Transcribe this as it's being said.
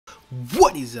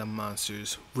What is up,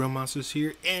 monsters? Real Monsters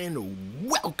here, and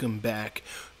welcome back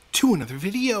to another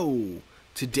video.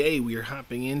 Today we are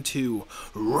hopping into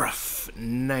Ruff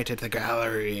Night at the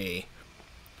Gallery.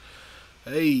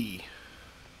 Hey,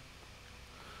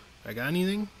 I got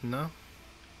anything? No.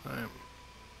 Alright.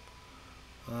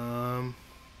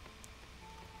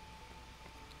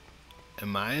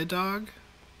 Am I a dog?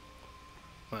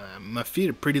 My feet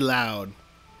are pretty loud.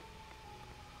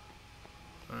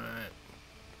 Alright.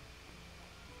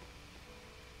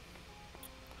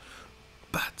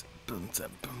 But boom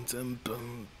boom boom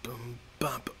boom boom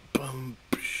boom boom.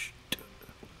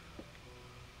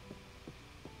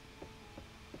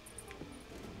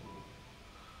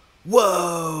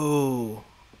 Whoa!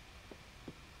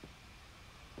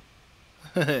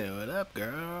 Hey, what up,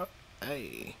 girl?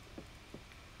 Hey.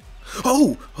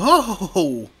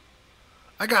 Oh!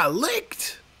 I got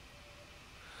licked!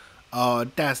 Oh,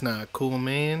 that's not cool,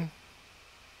 man.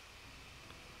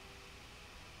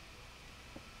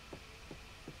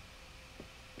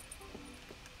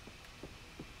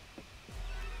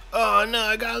 Oh no,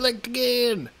 I got licked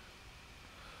again!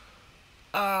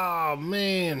 Oh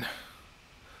man.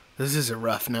 This is a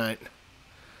rough night.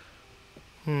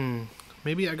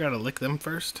 Maybe I gotta lick them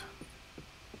first.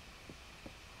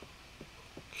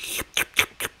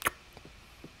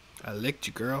 I licked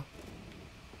you, girl.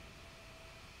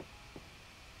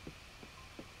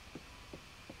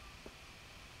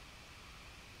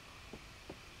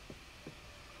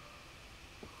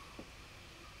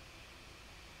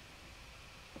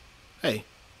 Hey,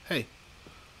 hey.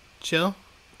 Chill,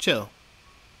 chill.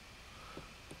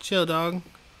 Chill, dog.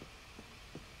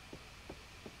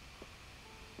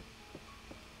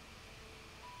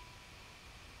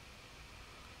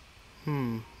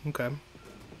 Okay.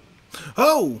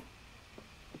 Oh!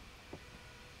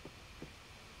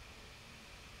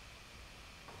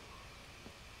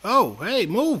 Oh, hey,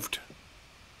 moved.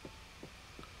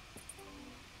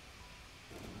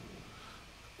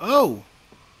 Oh.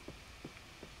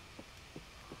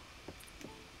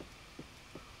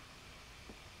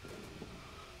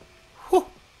 Whew.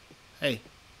 Hey.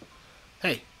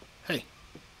 Hey. Hey.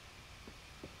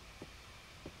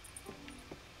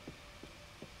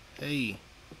 Hey.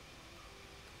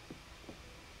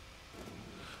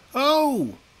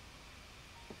 Oh!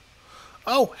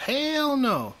 Oh, hell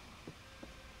no!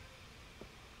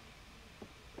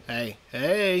 Hey,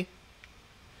 hey!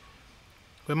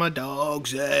 Where my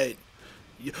dogs at?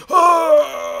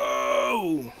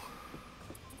 Oh!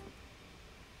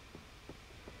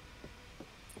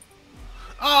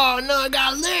 Oh no, I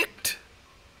got licked!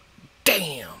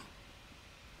 Damn!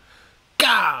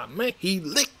 God, man, he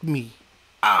licked me!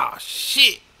 Ah,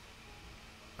 shit!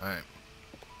 Alright,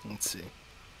 let's see.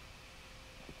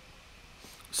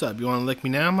 What's up? You wanna lick me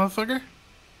now, motherfucker?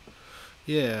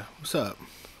 Yeah, what's up?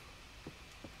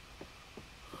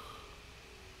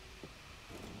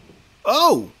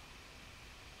 Oh!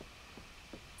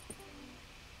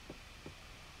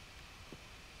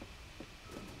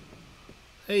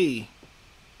 Hey.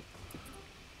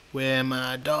 Where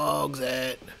my dogs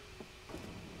at?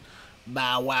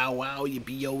 Bow wow wow,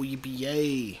 yippee yo, yippee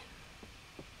yay.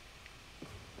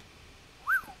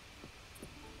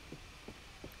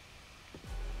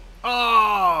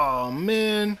 Oh,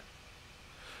 man.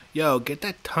 Yo, get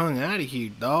that tongue out of here,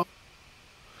 dog.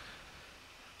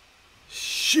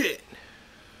 Shit.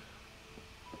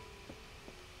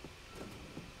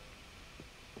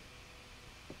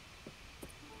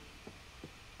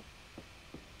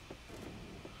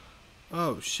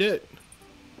 Oh, shit.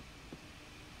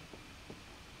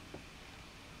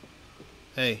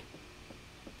 Hey.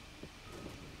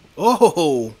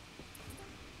 Oh!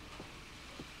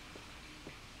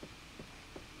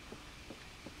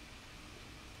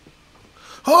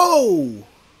 Oh!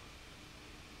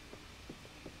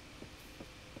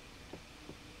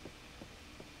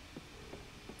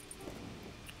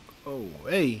 Oh,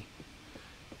 hey.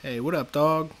 Hey, what up,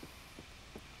 dog?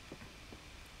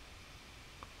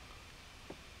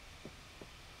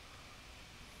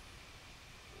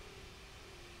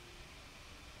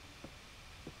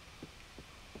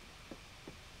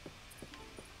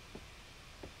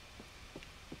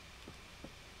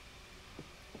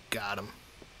 Got him.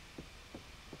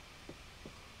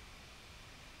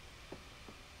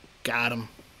 Got him.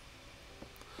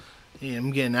 Yeah,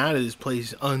 I'm getting out of this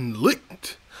place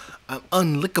unlicked. I'm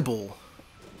unlickable.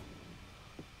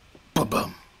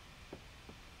 Ba-bum.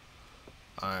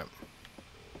 Alright.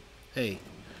 Hey.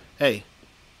 Hey.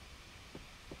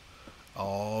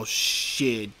 Oh,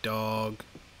 shit, dog.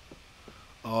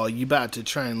 Oh, you about to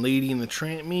try and Lady in the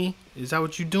Tramp me? Is that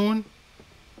what you doing?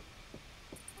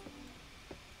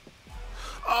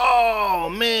 Oh,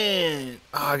 man.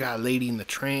 Oh, I got Lady in the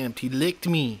Tramp. He licked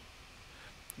me.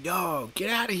 Yo, get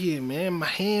out of here, man.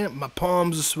 My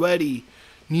palms are sweaty.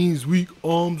 Knees weak,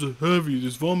 arms are heavy.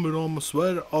 There's vomit on my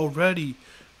sweater already.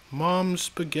 Mom's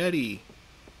spaghetti.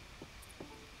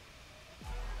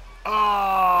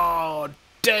 Oh,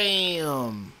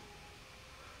 damn.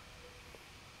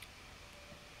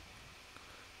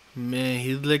 Man,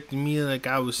 he licked me like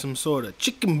I was some sort of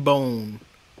chicken bone.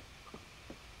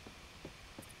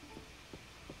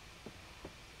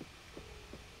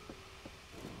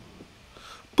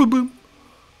 Boom, boom.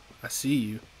 I see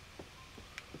you.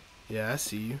 Yeah, I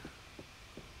see you.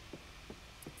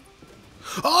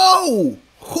 Oh!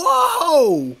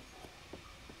 Whoa!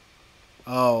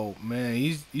 Oh, man,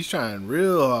 he's trying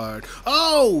real hard.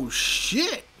 Oh,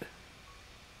 shit!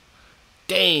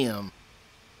 Damn.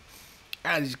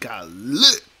 I just got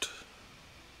licked.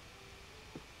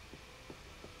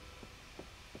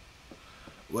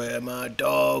 Where my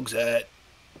dogs at?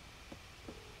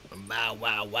 Wow,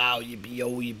 wow, wow,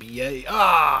 yippee-yo, yippee-yay.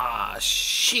 Ah,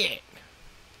 shit.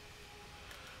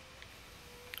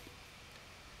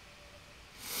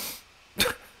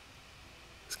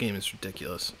 This game is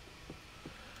ridiculous.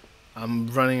 I'm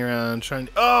running around trying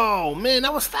to... Oh, man,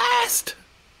 that was fast.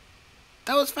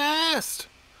 That was fast.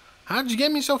 How'd you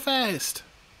get me so fast?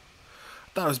 I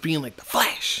thought I was being like the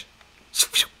Flash.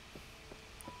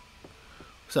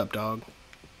 What's up, dog?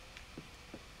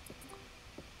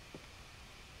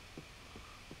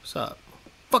 What's up?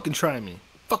 Fucking try me.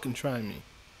 Fucking try me.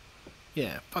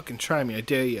 Yeah, fucking try me. I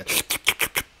dare you.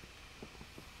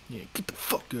 Yeah, get the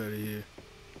fuck out of here.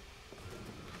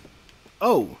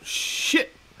 Oh,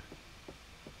 shit.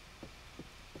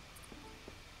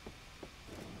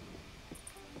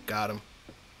 Got him.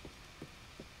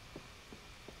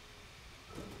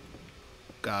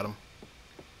 Got him.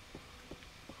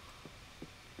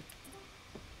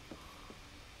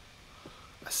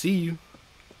 I see you.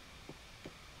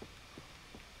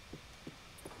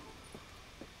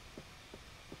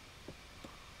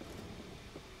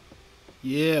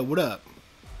 Yeah, what up?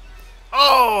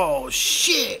 Oh,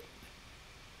 shit.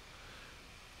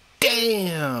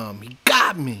 Damn, he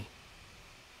got me.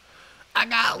 I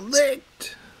got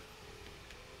licked.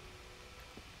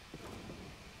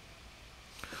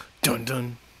 Dun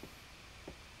dun.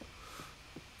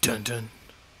 Dun dun.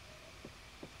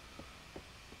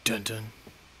 Dun dun.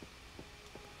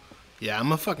 Yeah,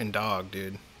 I'm a fucking dog,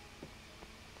 dude.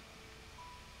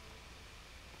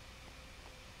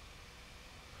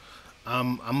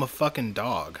 I'm a fucking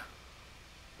dog.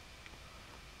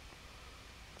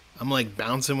 I'm like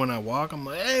bouncing when I walk. I'm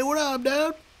like, hey, what up,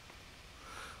 dude?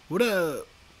 What up?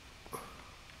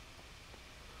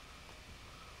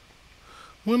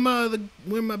 Where my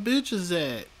bitches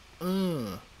at?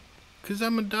 Cause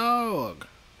I'm a dog.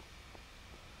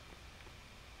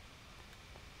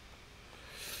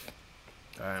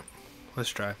 Alright, let's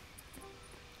try.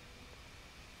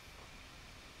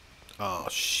 Oh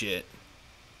shit.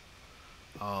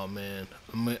 Oh man.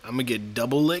 I'm gonna get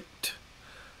double licked.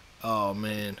 Oh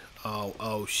man.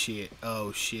 Oh shit.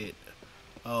 Oh shit.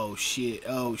 Oh shit.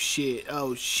 Oh shit.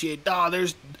 Oh shit. Oh,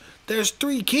 there's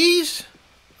 3 keys?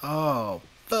 Oh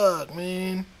fuck,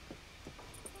 man.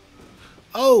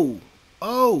 Oh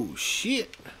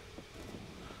shit.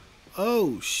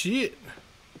 Oh shit.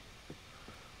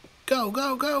 Go,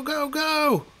 go, go, go,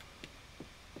 go.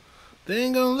 They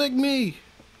ain't gonna lick me.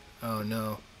 Oh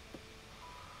no.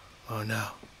 Oh no.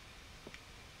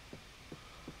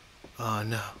 Oh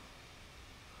no.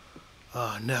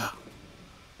 Oh no.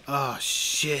 Oh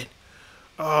shit.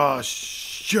 Oh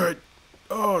shit.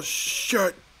 Oh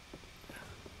shit.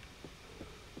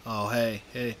 Oh hey,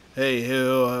 hey, hey, hey,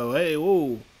 oh, hey,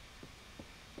 whoa.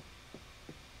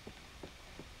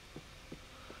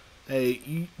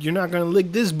 Hey, you're not gonna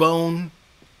lick this bone.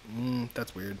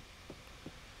 That's weird.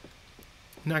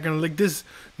 You're not gonna lick this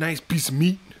nice piece of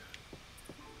meat.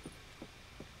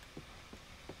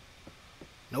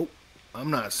 Nope. I'm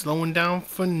not slowing down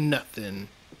for nothing.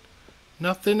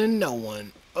 Nothing and no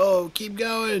one. Oh, keep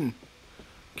going.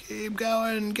 Keep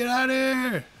going. Get out of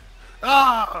here.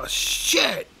 Oh,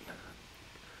 shit.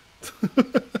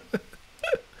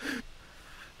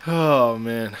 Oh,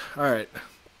 man. Alright.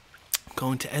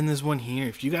 Going to end this one here.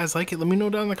 If you guys like it, let me know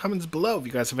down in the comments below. If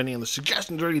you guys have any other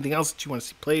suggestions or anything else that you want to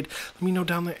see played, let me know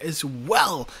down there as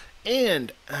well.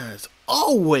 And as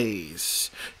always,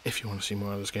 if you want to see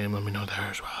more of this game, let me know there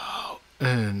as well.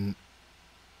 And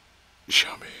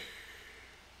show me.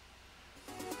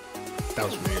 That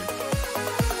was weird.